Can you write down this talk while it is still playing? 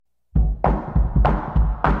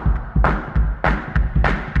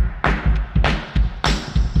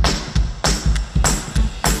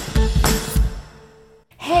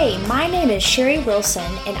name is Sherry Wilson,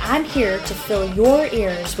 and I'm here to fill your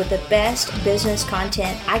ears with the best business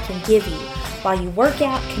content I can give you while you work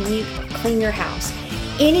out, commute, or clean your house.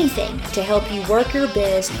 Anything to help you work your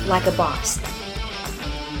biz like a boss.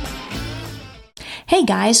 Hey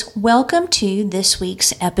guys, welcome to this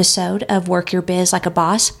week's episode of Work Your Biz Like a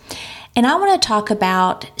Boss. And I want to talk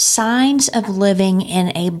about signs of living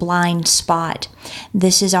in a blind spot.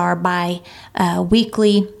 This is our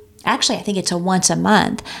bi-weekly, actually I think it's a once a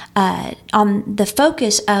month, on the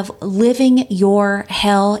focus of living your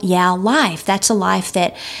hell yeah life. That's a life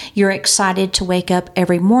that you're excited to wake up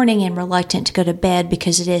every morning and reluctant to go to bed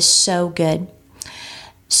because it is so good.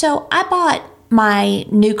 So I bought my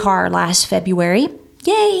new car last February.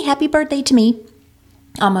 Yay, happy birthday to me.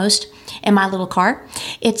 Almost. In my little car.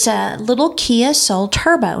 It's a little Kia Soul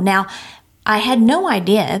Turbo. Now, I had no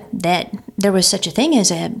idea that there was such a thing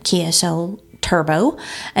as a Kia Soul Turbo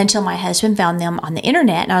until my husband found them on the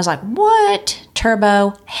internet. And I was like, what?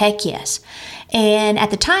 Turbo? Heck yes. And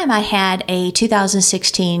at the time, I had a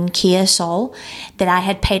 2016 Kia Soul that I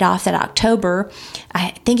had paid off that October. I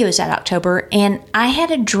think it was that October. And I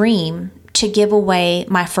had a dream to give away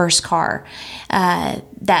my first car,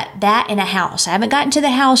 that in a house. I haven't gotten to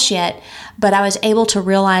the house yet, but I was able to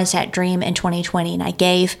realize that dream in 2020, and I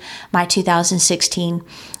gave my 2016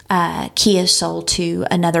 Kia Soul to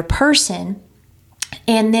another person.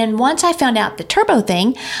 And then once I found out the turbo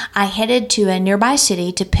thing, I headed to a nearby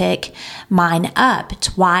city to pick mine up.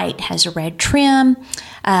 It's white, has a red trim.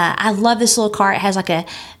 I love this little car. It has like a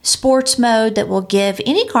sports mode that will give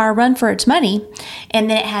any car a run for its money. And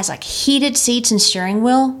then it has like heated seats and steering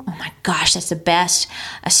wheel. Oh my gosh, that's the best.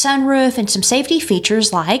 A sunroof and some safety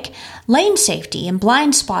features like lane safety and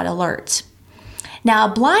blind spot alerts. Now,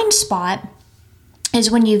 a blind spot is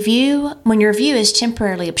when your view is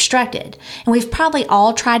temporarily obstructed. And we've probably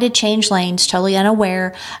all tried to change lanes totally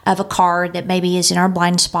unaware of a car that maybe is in our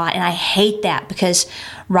blind spot. And I hate that because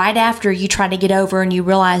right after you try to get over and you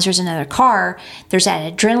realize there's another car, there's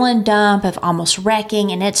that adrenaline dump of almost wrecking,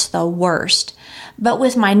 and it's the worst. But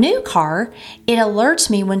with my new car, it alerts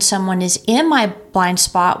me when someone is in my blind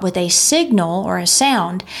spot with a signal or a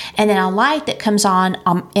sound, and then a light that comes on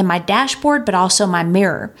in my dashboard, but also my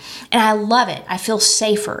mirror. And I love it. I feel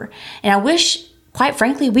safer. And I wish, quite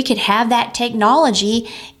frankly, we could have that technology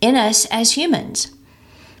in us as humans.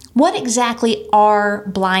 What exactly are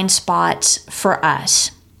blind spots for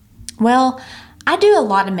us? Well, I do a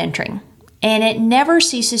lot of mentoring. And it never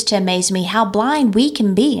ceases to amaze me how blind we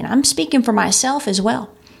can be. And I'm speaking for myself as well.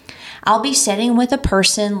 I'll be sitting with a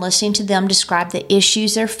person, listening to them describe the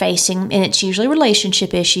issues they're facing, and it's usually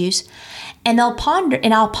relationship issues. And I'll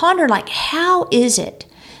ponder like, how is it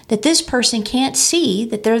that this person can't see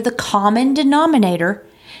that they're the common denominator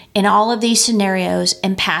in all of these scenarios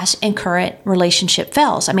and past and current relationship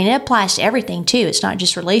fails? I mean, it applies to everything too. It's not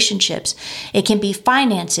just relationships. It can be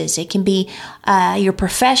finances. It can be your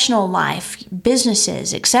professional life,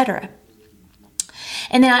 businesses, etc.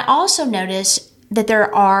 And then I also notice that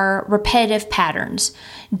there are repetitive patterns.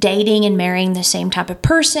 Dating and marrying the same type of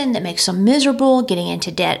person that makes them miserable, getting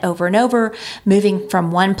into debt over and over, moving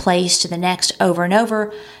from one place to the next over and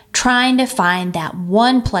over, trying to find that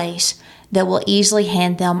one place that will easily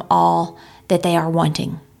hand them all that they are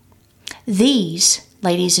wanting. These,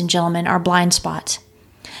 ladies and gentlemen, are blind spots.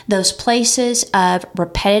 Those places of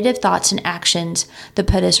repetitive thoughts and actions that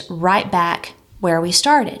put us right back where we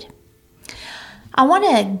started. I want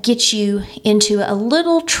to get you into a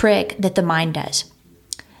little trick that the mind does.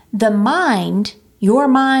 The mind, your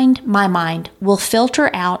mind, my mind, will filter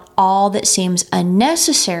out all that seems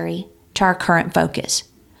unnecessary to our current focus.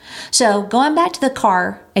 So going back to the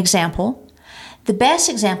car example, the best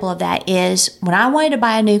example of that is when I wanted to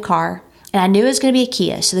buy a new car and I knew it was going to be a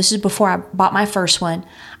Kia, so this is before I bought my first one,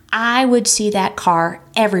 I would see that car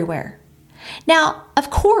everywhere. Now, of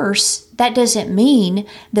course, that doesn't mean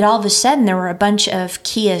that all of a sudden there were a bunch of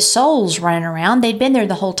Kia Souls running around. They'd been there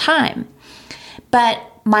the whole time. But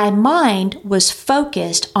my mind was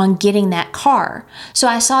focused on getting that car. So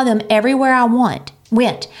I saw them everywhere I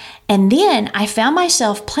went. And then I found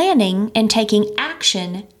myself planning and taking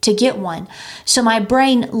action to get one. So my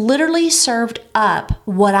brain literally served up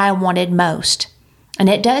what I wanted most. And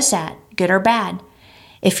it does that, good or bad.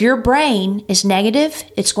 If your brain is negative,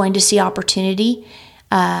 it's going to see opportunity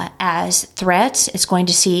as threats. It's going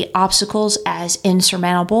to see obstacles as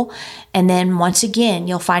insurmountable. And then once again,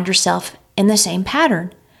 you'll find yourself in the same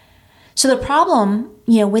pattern. So the problem,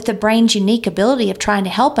 with the brain's unique ability of trying to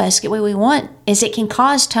help us get what we want is it can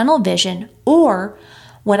cause tunnel vision, or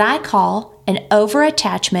what I call an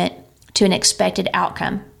over-attachment to an expected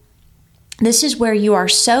outcome. This is where you are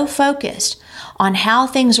so focused on how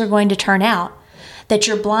things are going to turn out that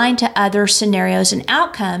you're blind to other scenarios and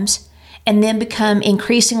outcomes, and then become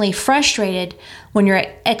increasingly frustrated when your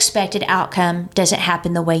expected outcome doesn't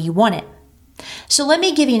happen the way you want it. So let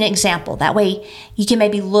me give you an example. That way you can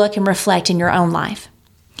maybe look and reflect in your own life.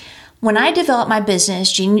 When I developed my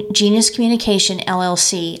business, Genius Communication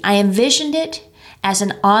LLC, I envisioned it as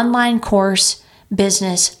an online course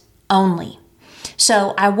business only.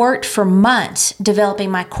 So I worked for months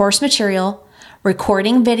developing my course material,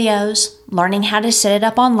 recording videos, learning how to set it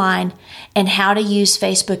up online, and how to use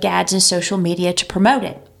Facebook ads and social media to promote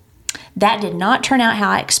it. That did not turn out how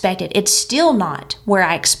I expected. It's still not where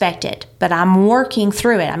I expected, but I'm working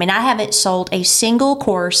through it. I mean, I haven't sold a single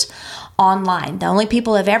course online. The only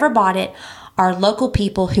people who have ever bought it are local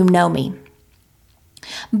people who know me.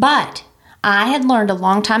 But I had learned a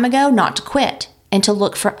long time ago not to quit and to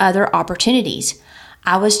look for other opportunities.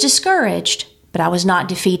 I was discouraged, but I was not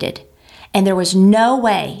defeated. And there was no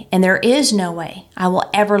way, and there is no way, I will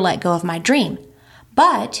ever let go of my dream.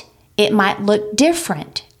 But it might look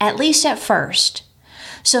different, at least at first.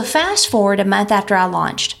 So fast forward a month after I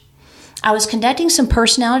launched. I was conducting some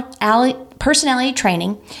personality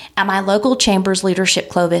training at my local Chambers Leadership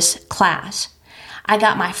Clovis class. I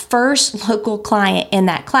got my first local client in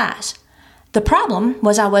that class. The problem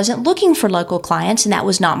was I wasn't looking for local clients, and that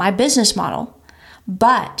was not my business model.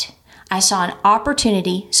 But I saw an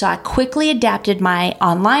opportunity, so I quickly adapted my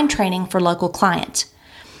online training for local clients.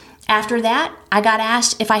 After that, I got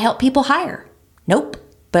asked if I help people hire. Nope,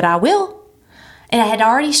 but I will. And I had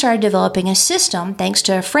already started developing a system, thanks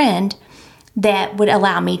to a friend, that would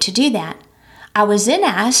allow me to do that. I was then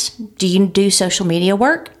asked, do you do social media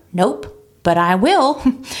work? Nope, but I will.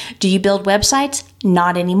 Do you build websites?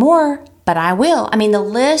 Not anymore, but I will. I mean, the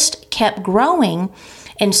list kept growing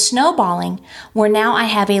and snowballing, where now I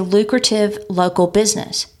have a lucrative local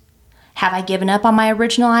business. Have I given up on my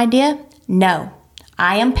original idea? No.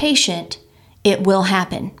 I am patient. It will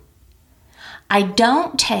happen. I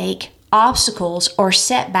don't take obstacles or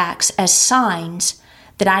setbacks as signs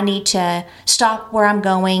that I need to stop where I'm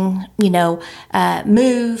going,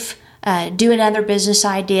 move, do another business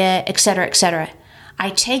idea, etc., etc.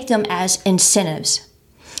 I take them as incentives,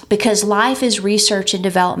 because life is research and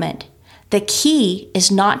development. The key is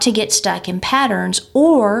not to get stuck in patterns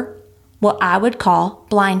or what I would call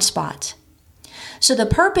blind spots. So the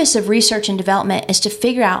purpose of research and development is to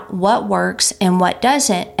figure out what works and what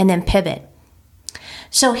doesn't, and then pivot.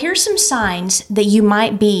 So here's some signs that you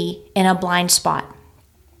might be in a blind spot.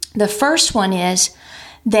 The first one is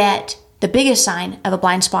that the biggest sign of a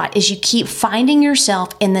blind spot is you keep finding yourself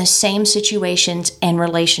in the same situations and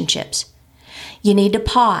relationships. You need to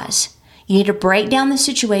pause. You need to break down the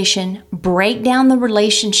situation, break down the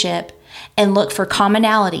relationship, and look for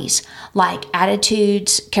commonalities like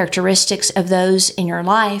attitudes, characteristics of those in your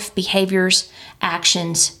life, behaviors,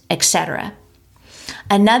 actions, etc.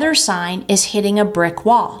 Another sign is hitting a brick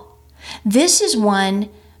wall. This one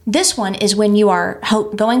is when you are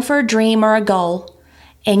going for a dream or a goal,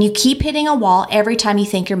 and you keep hitting a wall every time you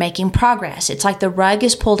think you're making progress. It's like the rug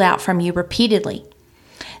is pulled out from you repeatedly.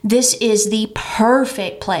 This is the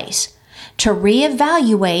perfect place to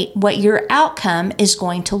reevaluate what your outcome is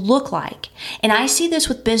going to look like. And I see this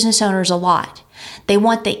with business owners a lot. They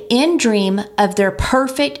want the end dream of their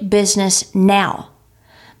perfect business now.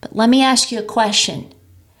 But let me ask you a question.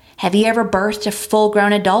 Have you ever birthed a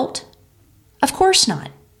full-grown adult? Of course not.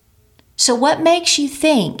 So what makes you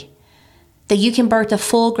think that you can birth a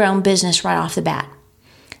full-grown business right off the bat?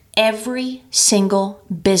 Every single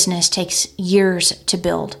business takes years to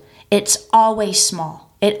build. It's always small.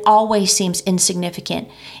 It always seems insignificant.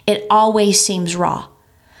 It always seems raw.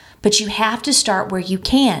 But you have to start where you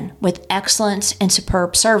can, with excellence and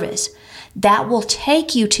superb service. That will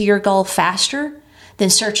take you to your goal faster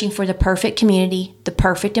than searching for the perfect community, the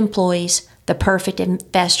perfect employees, the perfect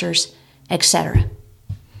investors, etc.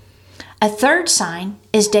 A third sign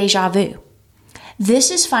is deja vu.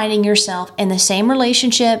 This is finding yourself in the same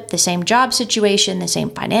relationship, the same job situation, the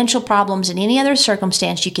same financial problems, and any other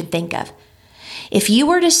circumstance you can think of. If you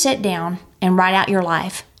were to sit down and write out your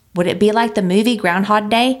life, would it be like the movie Groundhog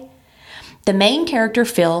Day? The main character,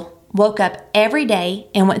 Phil, woke up every day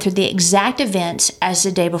and went through the exact events as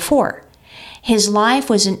the day before. His life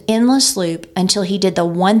was an endless loop until he did the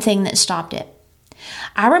one thing that stopped it.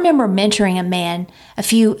 I remember mentoring a man a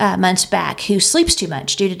few months back who sleeps too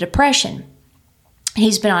much due to depression.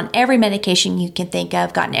 He's been on every medication you can think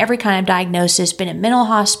of, gotten every kind of diagnosis, been in mental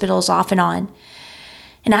hospitals off and on.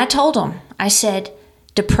 And I told him, I said,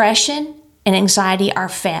 depression and anxiety are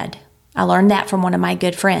fed. I learned that from one of my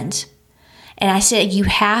good friends. And I said, you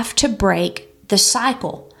have to break the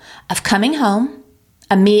cycle of coming home,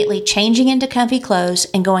 immediately changing into comfy clothes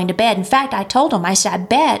and going to bed. In fact, I told him, I said, I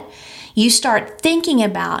bet you start thinking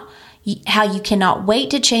about how you cannot wait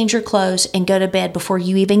to change your clothes and go to bed before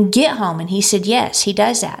you even get home. And he said, yes, he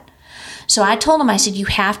does that. So I told him, I said, you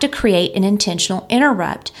have to create an intentional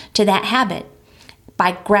interrupt to that habit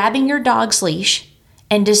by grabbing your dog's leash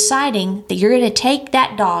and deciding that you're going to take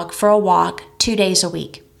that dog for a walk 2 days a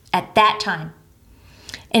week at that time.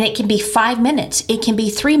 And it can be 5 minutes, it can be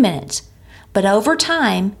 3 minutes. But over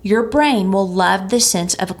time, your brain will love the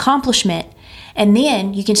sense of accomplishment, and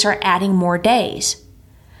then you can start adding more days.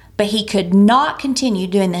 But he could not continue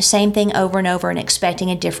doing the same thing over and over and expecting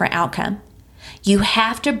a different outcome. You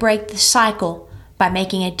have to break the cycle by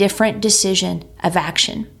making a different decision of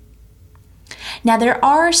action. Now, there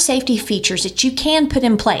are safety features that you can put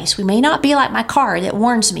in place. We may not be like my car that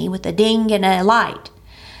warns me with a ding and a light,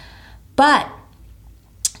 but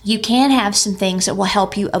you can have some things that will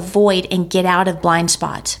help you avoid and get out of blind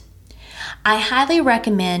spots. I highly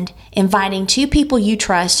recommend inviting 2 people you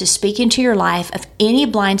trust to speak into your life of any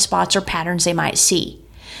blind spots or patterns they might see.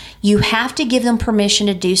 You have to give them permission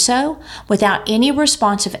to do so without any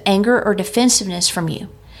response of anger or defensiveness from you.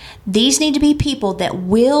 These need to be people that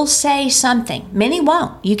will say something. Many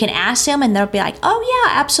won't. You can ask them and they'll be like, oh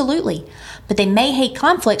yeah, absolutely. But they may hate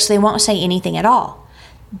conflict, so they won't say anything at all.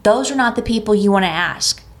 Those are not the people you want to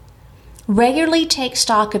ask. Regularly take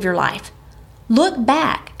stock of your life. Look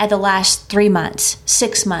back at the last 3 months,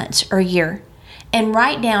 6 months, or a year, and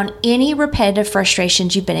write down any repetitive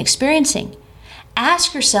frustrations you've been experiencing.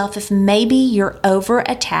 Ask yourself if maybe you're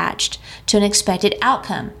over-attached to an expected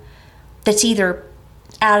outcome that's either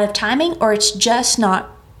out of timing or it's just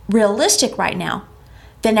not realistic right now.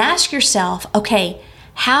 Then ask yourself, okay,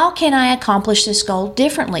 how can I accomplish this goal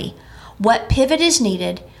differently? What pivot is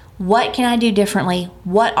needed? What can I do differently?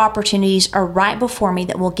 What opportunities are right before me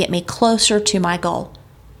that will get me closer to my goal?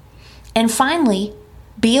 And finally,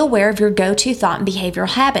 be aware of your go-to thought and behavioral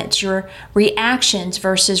habits, your reactions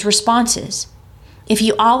versus responses. If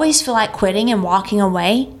you always feel like quitting and walking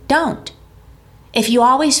away, don't. If you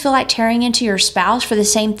always feel like tearing into your spouse for the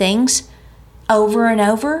same things over and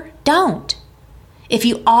over, don't. If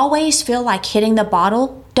you always feel like hitting the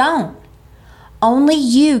bottle, don't. Only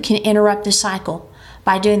you can interrupt the cycle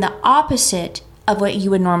by doing the opposite of what you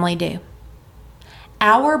would normally do.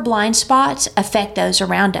 Our blind spots affect those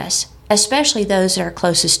around us, especially those that are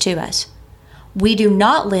closest to us. We do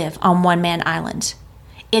not live on one-man islands.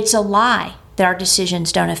 It's a lie that our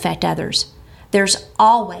decisions don't affect others. There's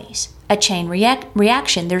always a chain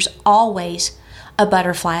reaction. There's always a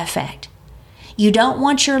butterfly effect. You don't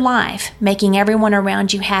want your life making everyone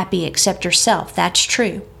around you happy except yourself. That's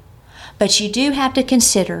true. But you do have to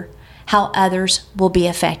consider how others will be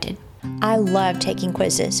affected. I love taking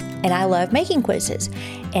quizzes and I love making quizzes,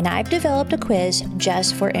 and I've developed a quiz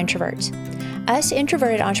just for introverts. Us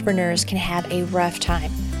introverted entrepreneurs can have a rough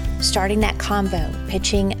time starting that convo,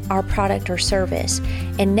 pitching our product or service,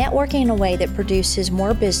 and networking in a way that produces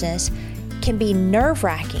more business can be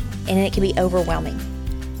nerve-wracking and it can be overwhelming.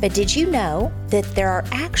 But did you know that there are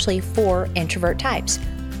actually 4 introvert types?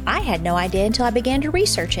 I had no idea until I began to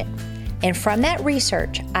research it. And from that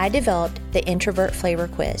research, I developed the Introvert Flavor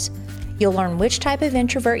Quiz. You'll learn which type of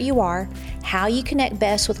introvert you are, how you connect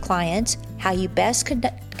best with clients, how you best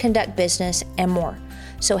conduct business, and more.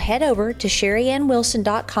 So head over to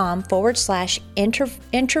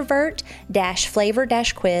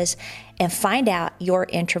sherryannwilson.com/introvert-flavor-quiz and find out your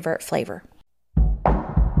introvert flavor.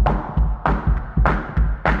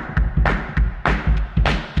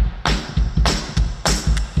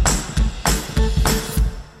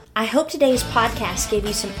 I hope today's podcast gave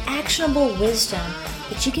you some actionable wisdom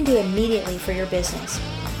that you can do immediately for your business.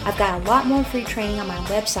 I've got a lot more free training on my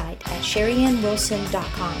website at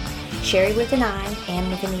sherryannwilson.com. Sherry with an I and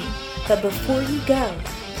with an E. But before you go,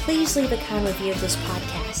 please leave a kind review of this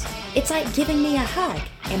podcast. It's like giving me a hug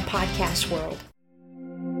in podcast world.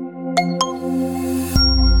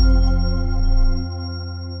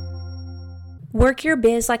 Work Your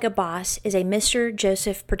Biz Like a Boss is a Mr.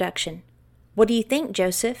 Joseph production. What do you think,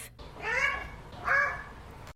 Joseph?